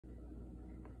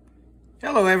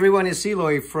Hello everyone, it's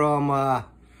Eloy from, I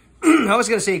was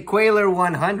going to say Quailer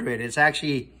 100. It's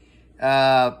actually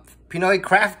Pinoy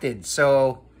crafted.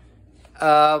 So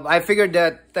I figured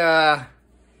that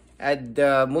I'd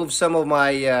move some of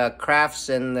my crafts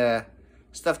and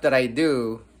stuff that I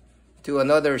do to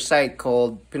another site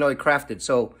called Pinoy Crafted.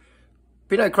 So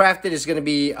Pinoy Crafted is going to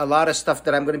be a lot of stuff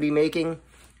that I'm going to be making.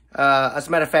 As a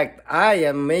matter of fact, I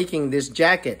am making this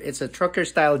jacket. It's a trucker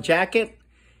style jacket.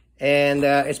 And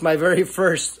it's my very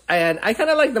first, and I kind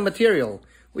of like the material,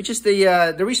 which is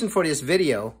the reason for this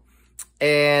video.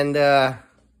 And I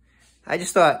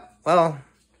just thought, well,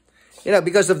 you know,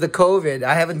 because of the COVID,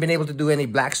 I haven't been able to do any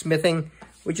blacksmithing,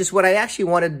 which is what I actually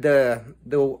wanted the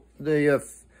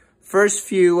first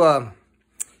few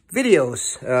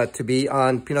videos to be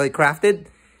on Pinoy Crafted.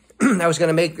 I was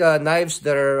gonna make knives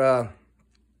that are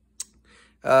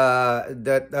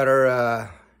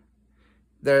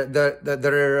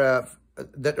that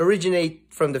originate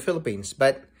from the Philippines.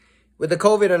 But with the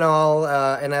COVID and all,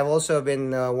 and I've also been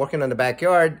working on the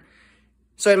backyard.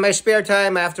 So in my spare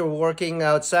time after working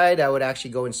outside, I would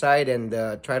actually go inside and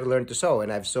try to learn to sew.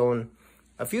 And I've sewn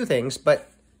a few things, but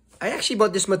I actually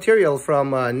bought this material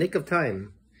from Nick of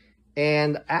Time.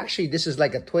 And actually this is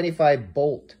like a 25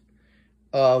 bolt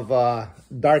of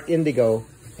dark indigo.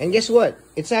 And guess what?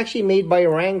 It's actually made by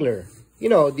Wrangler. You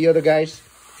know, the other guys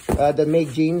that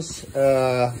make jeans.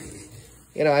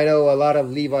 You know, I know a lot of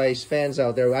Levi's fans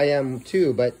out there. I am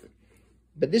too, but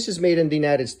this is made in the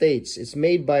United States. It's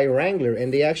made by Wrangler,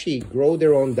 and they actually grow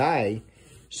their own dye.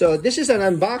 So this is an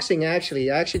unboxing, actually.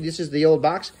 Actually, this is the old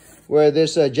box where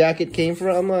this jacket came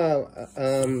from.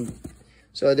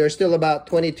 So there's still about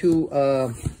 22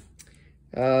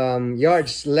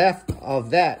 yards left of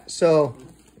that. So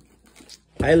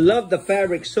I love the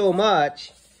fabric so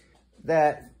much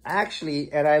that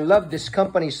actually, and I love this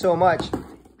company so much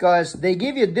because they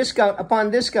give you discount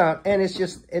upon discount, and it's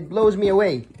just, it blows me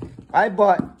away. I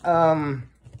bought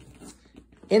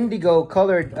indigo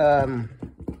colored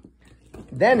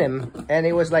denim, and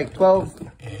it was like 12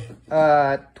 and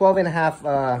a half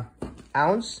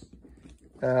ounce,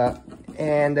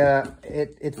 and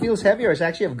it feels heavier. It's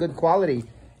actually of good quality.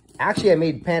 Actually, I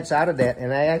made pants out of that,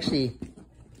 and I actually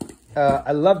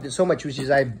I loved it so much, which is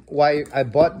why I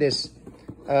bought this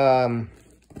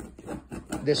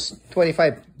this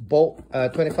 25 bolt,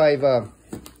 25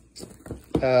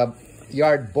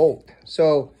 yard bolt.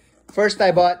 So first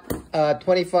I bought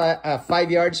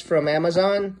 5 yards from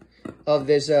Amazon of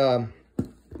this. I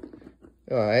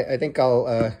think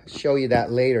I'll show you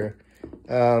that later.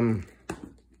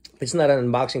 It's not an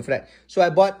unboxing for that. So I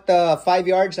bought 5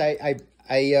 yards. I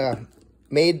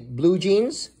made blue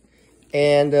jeans,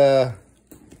 and yeah,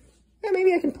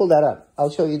 maybe I can pull that up. I'll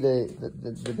show you the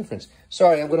difference.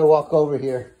 Sorry, I'm gonna walk over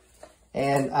here,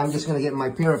 and I'm just gonna get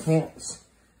my pair of pants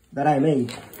that I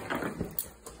made.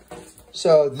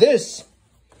 So this,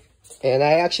 and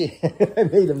I actually I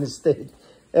made a mistake,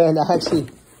 and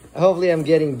hopefully I'm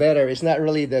getting better. It's not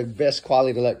really the best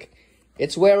quality look.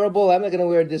 It's wearable. I'm not gonna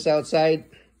wear this outside,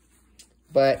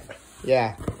 but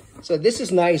yeah. So this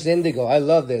is nice indigo. I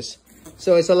love this.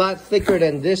 So it's a lot thicker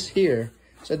than this here.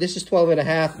 So this is 12 and a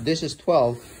half. This is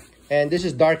 12. And this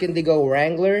is dark indigo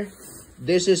Wrangler.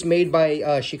 This is made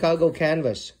by Chicago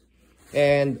Canvas,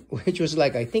 and which was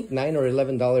like, I think $9 or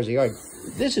 $11 a yard.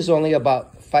 This is only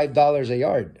about $5 a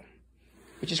yard,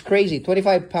 which is crazy.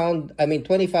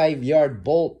 25 yard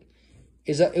bolt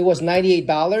it was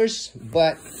 $98,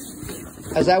 but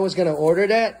as I was gonna order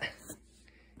that,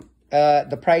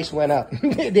 the price went up.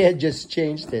 They had just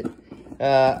changed it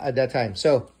at that time.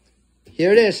 So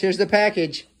here it is. Here's the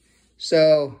package.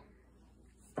 So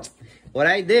what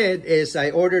I did is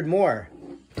I ordered more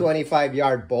 25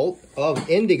 yard bolt of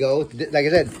indigo. Like I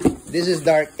said, this is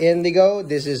dark indigo.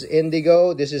 This is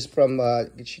indigo. This is from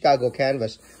Chicago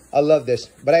Canvas. I love this.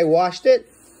 But I washed it.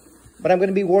 But I'm going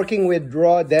to be working with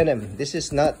raw denim. This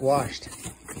is not washed.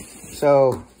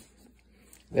 So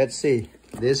let's see.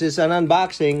 This is an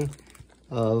unboxing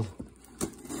of...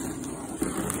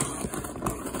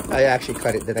 I actually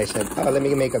cut it. Then I said, oh, let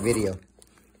me make a video.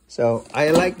 So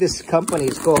I like this company.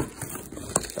 It's called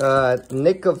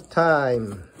Nick of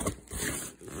Time.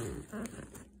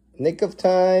 Nick of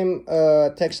Time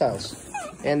Textiles.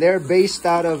 And they're based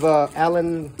out of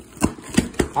Allentown,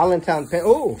 Penn.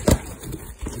 Oh,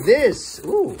 this.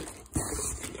 Ooh.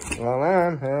 Hold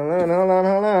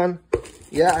on.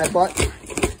 Yeah, I bought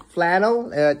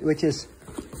flannel, which is...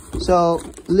 So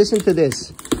listen to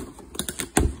this.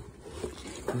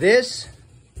 This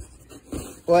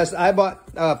was, I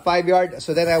bought 5 yards,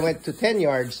 so then I went to 10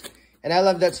 yards. And I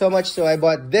love that so much, so I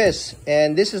bought this.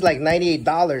 And this is like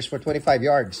 $98 for 25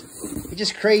 yards, which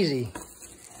is crazy.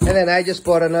 And then I just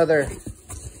bought another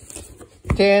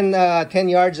 10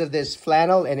 yards of this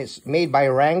flannel, and it's made by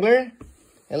Wrangler.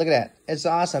 And look at that. It's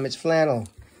awesome. It's flannel.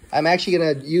 I'm actually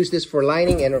going to use this for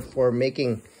lining and for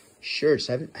making shirts.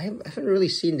 I haven't really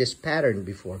seen this pattern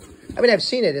before. I mean, I've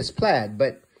seen it. It's plaid,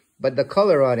 but the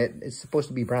color on it is supposed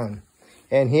to be brown.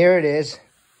 And here it is.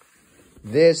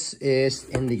 This is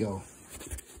indigo.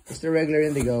 It's the regular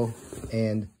indigo.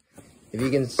 And if you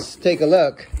can take a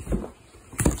look,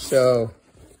 so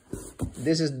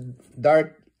this is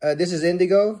dark. This is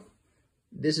indigo.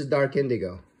 This is dark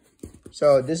indigo.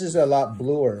 So this is a lot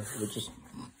bluer, which is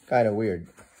kind of weird.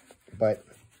 But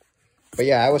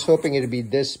yeah, I was hoping it'd be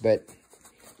this, but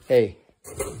hey.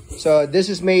 So this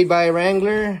is made by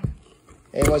Wrangler.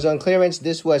 It was on clearance.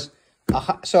 This was,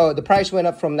 so the price went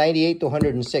up from 98 to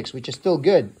 106, which is still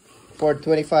good for a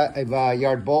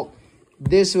 25-yard bolt.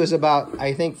 This was about,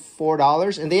 I think,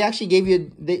 $4. And they actually gave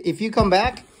you, if you come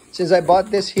back, since I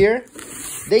bought this here,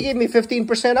 they gave me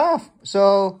 15% off.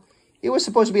 So it was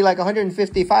supposed to be like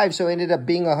 155, so it ended up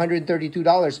being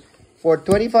 $132 for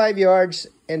 25 yards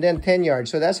and then 10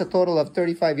 yards. So that's a total of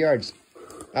 35 yards.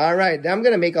 All right, I'm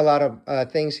going to make a lot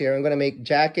of things here. I'm going to make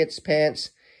jackets,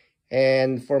 pants,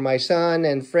 and for my son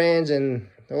and friends and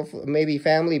maybe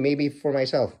family, maybe for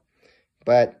myself.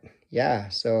 But yeah,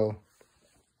 so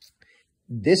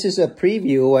this is a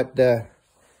preview what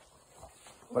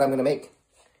I'm going to make.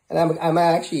 And I'm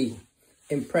actually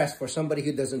impressed for somebody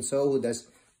who doesn't sew, who does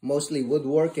mostly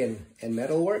woodwork and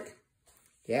metal work.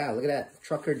 Yeah, look at that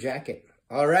trucker jacket.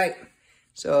 All right.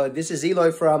 So this is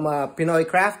Eloy from Pinoy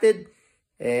Crafted.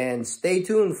 And stay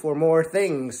tuned for more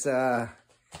things. I'm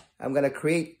going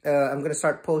to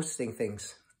start posting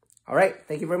things. All right.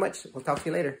 Thank you very much. We'll talk to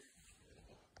you later.